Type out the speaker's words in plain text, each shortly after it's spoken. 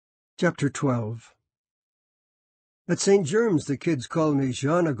Chapter 12. At St. Germ's the kids called me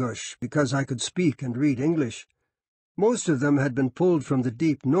Jeanagush because I could speak and read English. Most of them had been pulled from the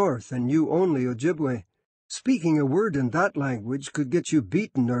deep north and knew only Ojibwe. Speaking a word in that language could get you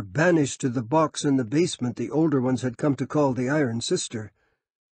beaten or banished to the box in the basement the older ones had come to call the Iron Sister.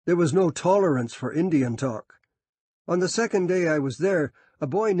 There was no tolerance for Indian talk. On the second day I was there, a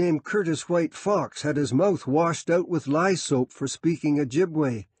boy named Curtis White Fox had his mouth washed out with lye soap for speaking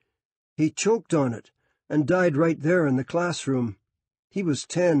Ojibwe. He choked on it and died right there in the classroom. He was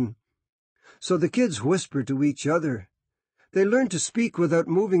 10. So the kids whispered to each other. They learned to speak without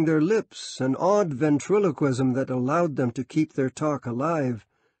moving their lips, an odd ventriloquism that allowed them to keep their talk alive.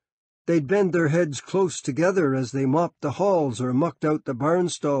 They'd bend their heads close together as they mopped the halls or mucked out the barn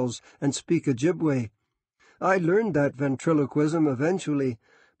stalls and speak Ojibwe. I learned that ventriloquism eventually,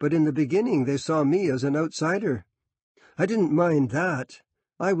 but in the beginning they saw me as an outsider. I didn't mind that.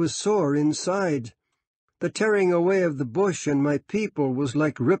 I was sore inside. The tearing away of the bush and my people was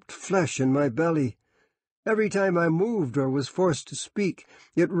like ripped flesh in my belly. Every time I moved or was forced to speak,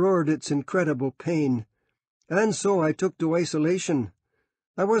 it roared its incredible pain. And so I took to isolation.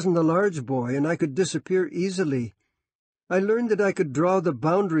 I wasn't a large boy, and I could disappear easily. I learned that I could draw the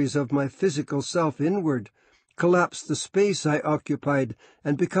boundaries of my physical self inward, collapse the space I occupied,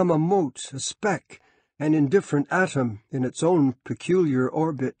 and become a mote, a speck, an indifferent atom in its own peculiar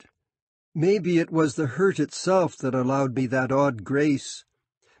orbit. Maybe it was the hurt itself that allowed me that odd grace.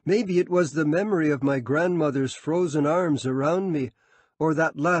 Maybe it was the memory of my grandmother's frozen arms around me, or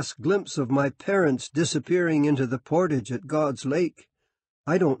that last glimpse of my parents disappearing into the portage at God's Lake.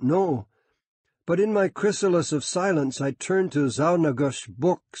 I don't know. But in my chrysalis of silence I turned to Jeanagush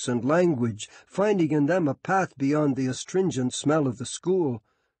books and language, finding in them a path beyond the astringent smell of the school.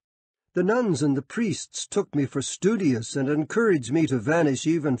 The nuns and the priests took me for studious and encouraged me to vanish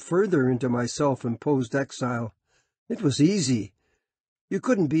even further into my self-imposed exile. It was easy. You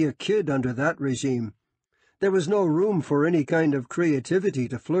couldn't be a kid under that regime. There was no room for any kind of creativity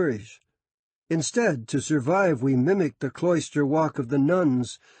to flourish. Instead, to survive, we mimicked the cloister walk of the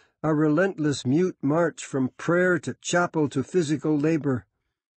nuns, a relentless mute march from prayer to chapel to physical labor.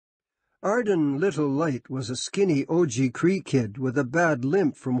 Arden Little Light was a skinny OG Cree kid with a bad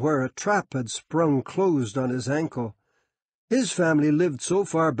limp from where a trap had sprung closed on his ankle. His family lived so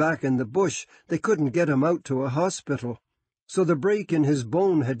far back in the bush they couldn't get him out to a hospital, so the break in his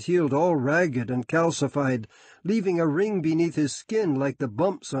bone had healed all ragged and calcified, leaving a ring beneath his skin like the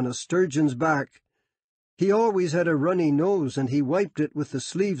bumps on a sturgeon's back. He always had a runny nose, and he wiped it with the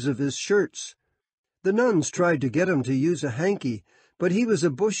sleeves of his shirts. The nuns tried to get him to use a hanky, but he was a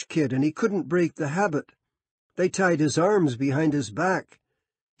bush kid and he couldn't break the habit. They tied his arms behind his back.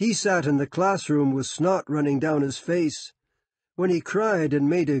 He sat in the classroom with snot running down his face. When he cried and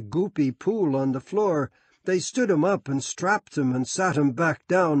made a goopy pool on the floor, they stood him up and strapped him and sat him back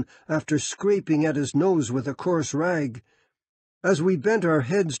down after scraping at his nose with a coarse rag. As we bent our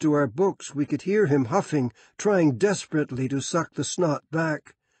heads to our books, we could hear him huffing, trying desperately to suck the snot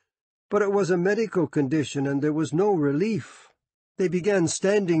back. But it was a medical condition, and there was no relief. They began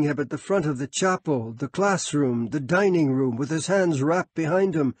standing him at the front of the chapel, the classroom, the dining room, with his hands wrapped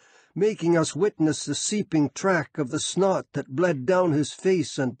behind him, making us witness the seeping track of the snot that bled down his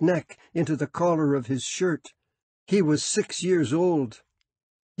face and neck into the collar of his shirt. He was 6 years old.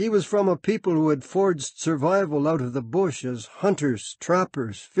 He was from a people who had forged survival out of the bush as hunters,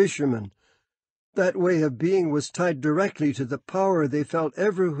 trappers, fishermen. That way of being was tied directly to the power they felt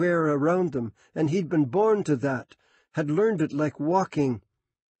everywhere around them, and he'd been born to that, had learned it like walking.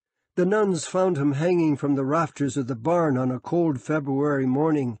 The nuns found him hanging from the rafters of the barn on a cold February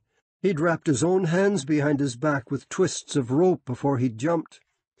morning. He'd wrapped his own hands behind his back with twists of rope before he'd jumped.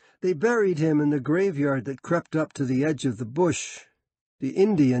 They buried him in the graveyard that crept up to the edge of the bush. The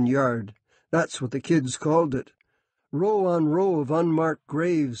Indian yard, that's what the kids called it. Row on row of unmarked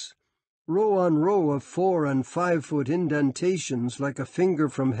graves. Row on row of 4- and 5-foot indentations like a finger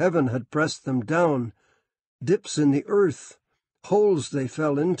from heaven had pressed them down. Dips in the earth, holes they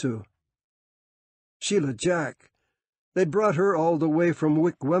fell into. Sheila Jack. They'd brought her all the way from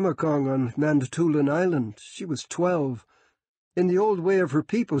Wikwemikong on Manitoulin Island. She was 12. In the old way of her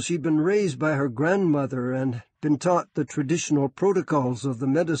people, she'd been raised by her grandmother and been taught the traditional protocols of the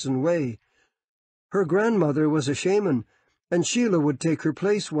medicine way. Her grandmother was a shaman, and Sheila would take her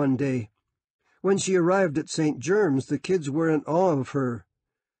place one day. When she arrived at St. Germ's, the kids were in awe of her.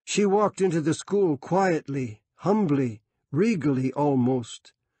 She walked into the school quietly, humbly, regally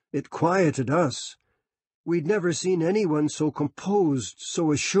almost. It quieted us. We'd never seen anyone so composed,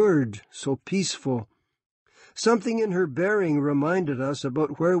 so assured, so peaceful. Something in her bearing reminded us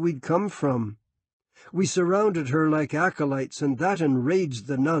about where we'd come from. We surrounded her like acolytes, and that enraged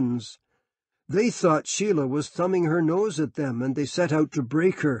the nuns. They thought Sheila was thumbing her nose at them, and they set out to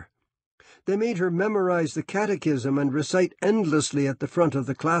break her. They made her memorize the catechism and recite endlessly at the front of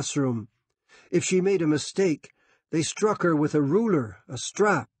the classroom. If she made a mistake, they struck her with a ruler, a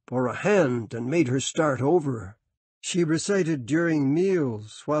strap, or a hand, and made her start over. She recited during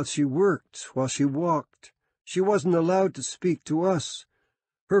meals, while she worked, while she walked. She wasn't allowed to speak to us.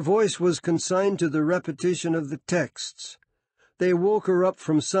 Her voice was consigned to the repetition of the texts. They woke her up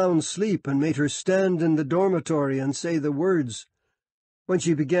from sound sleep and made her stand in the dormitory and say the words. When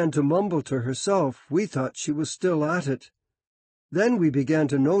she began to mumble to herself, we thought she was still at it. Then we began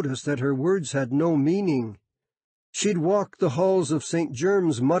to notice that her words had no meaning. She'd walk the halls of St.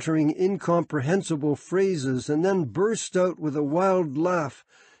 Germ's muttering incomprehensible phrases and then burst out with a wild laugh,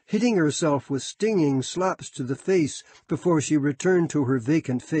 hitting herself with stinging slaps to the face before she returned to her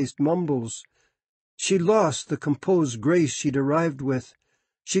vacant-faced mumbles. She lost the composed grace she'd arrived with.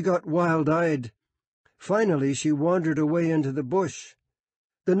 She got wild-eyed. Finally she wandered away into the bush.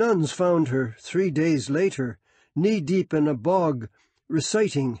 The nuns found her 3 days later, knee-deep in a bog,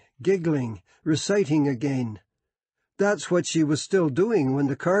 reciting, giggling, reciting again. That's what she was still doing when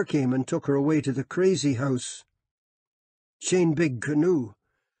the car came and took her away to the crazy house. Shane Big Canoe.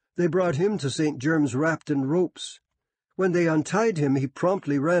 They brought him to St. Germ's wrapped in ropes. When they untied him, he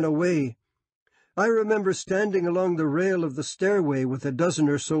promptly ran away. I remember standing along the rail of the stairway with a dozen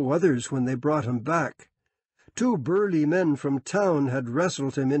or so others when they brought him back. 2 burly men from town had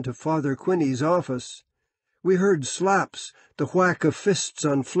wrestled him into Father Quinney's office. We heard slaps, the whack of fists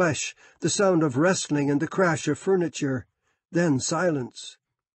on flesh, the sound of wrestling and the crash of furniture. Then silence.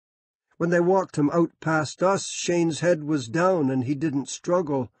 When they walked him out past us, Shane's head was down and he didn't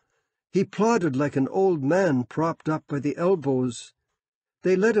struggle. He plodded like an old man propped up by the elbows.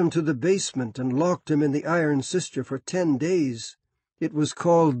 They led him to the basement and locked him in the Iron Sister for 10 days. It was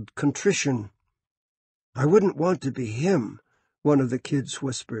called contrition. "I wouldn't want to be him," one of the kids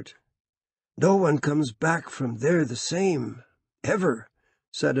whispered. "No one comes back from there the same, ever,"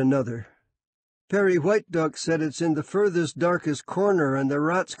 said another. "Perry White Duck said it's in the furthest, darkest corner, and the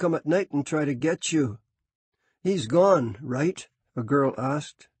rats come at night and try to get you." "He's gone, right?" a girl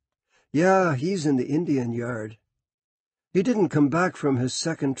asked. "Yeah, he's in the Indian yard. He didn't come back from his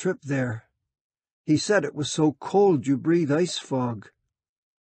second trip there. He said it was so cold you breathe ice fog."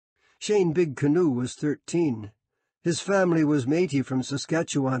 Shane Big Canoe was 13. His family was Métis from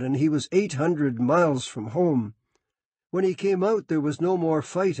Saskatchewan, and he was 800 miles from home. When he came out, there was no more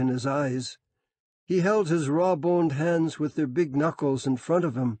fight in his eyes. He held his raw-boned hands with their big knuckles in front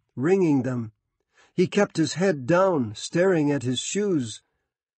of him, wringing them. He kept his head down, staring at his shoes.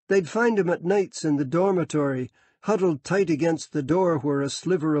 They'd find him at nights in the dormitory, huddled tight against the door where a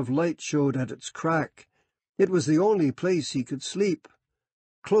sliver of light showed at its crack. It was the only place he could sleep.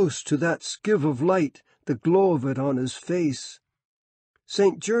 Close to that skiv of light, the glow of it on his face.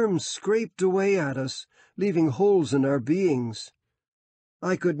 St. Germ's scraped away at us, leaving holes in our beings.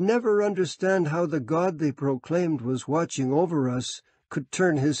 I could never understand how the God they proclaimed was watching over us could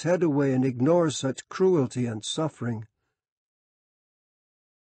turn his head away and ignore such cruelty and suffering.